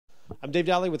I'm Dave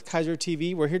Dowling with Keizer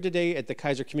TV. We're here today at the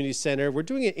Keizer Community Center. We're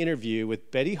doing an interview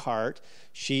with Betty Hart.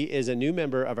 She is a new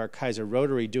member of our Keizer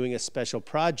Rotary doing a special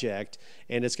project,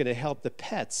 and it's going to help the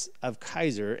pets of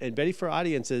Keizer. And Betty, for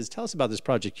audiences, tell us about this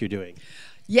project you're doing.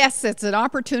 Yes, it's an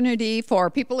opportunity for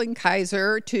people in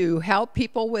Keizer to help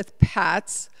people with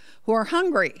pets who are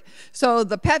hungry. So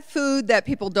the pet food that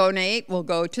people donate will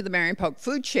go to the Marion Polk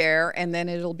Food Share, and then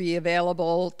it'll be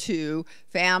available to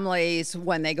families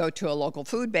when they go to a local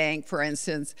food bank, for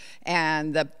instance,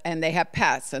 and they have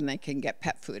pets, and they can get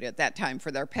pet food at that time for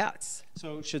their pets.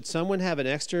 So should someone have an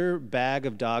extra bag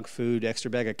of dog food, extra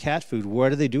bag of cat food, what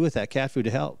do they do with that cat food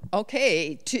to help?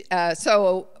 Okay,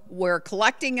 so we're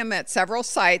collecting them at several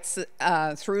sites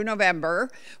through November.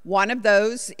 One of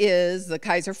those is the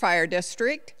Keizer Fire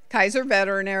District, Keizer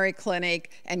Veterinary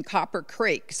Clinic, and Copper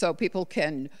Creek. So people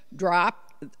can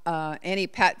drop any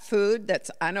pet food that's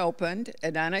unopened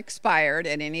and unexpired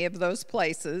at any of those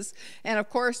places. And of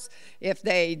course, if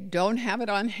they don't have it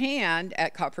on hand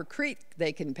at Copper Creek,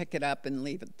 they can pick it up and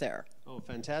leave it there. Oh,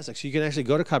 fantastic. So you can actually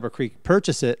go to Copper Creek,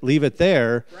 purchase it, leave it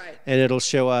there, right, and it'll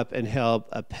show up and help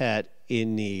a pet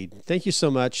in need. Thank you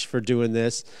so much for doing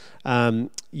this.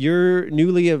 You're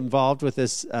newly involved with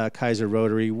this Keizer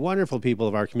Rotary, wonderful people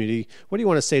of our community. What do you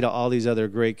want to say to all these other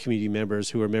great community members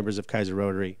who are members of Keizer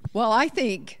Rotary? Well, I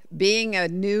think being a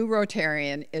new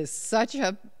Rotarian is such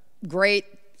a great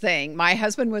thing. My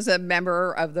husband was a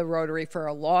member of the Rotary for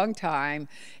a long time,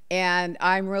 and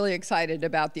I'm really excited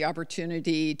about the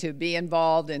opportunity to be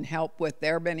involved and help with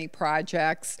their many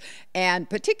projects, and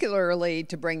particularly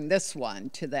to bring this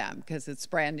one to them because it's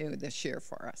brand new this year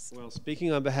for us. Well,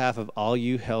 speaking on behalf of all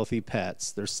you healthy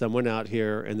pets, there's someone out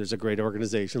here, and there's a great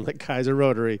organization like Keizer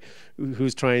Rotary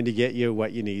who's trying to get you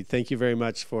what you need. Thank you very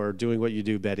much for doing what you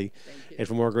do, Betty. Thank you. And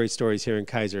for more great stories here in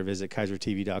Keizer, visit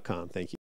keizertv.com. Thank you.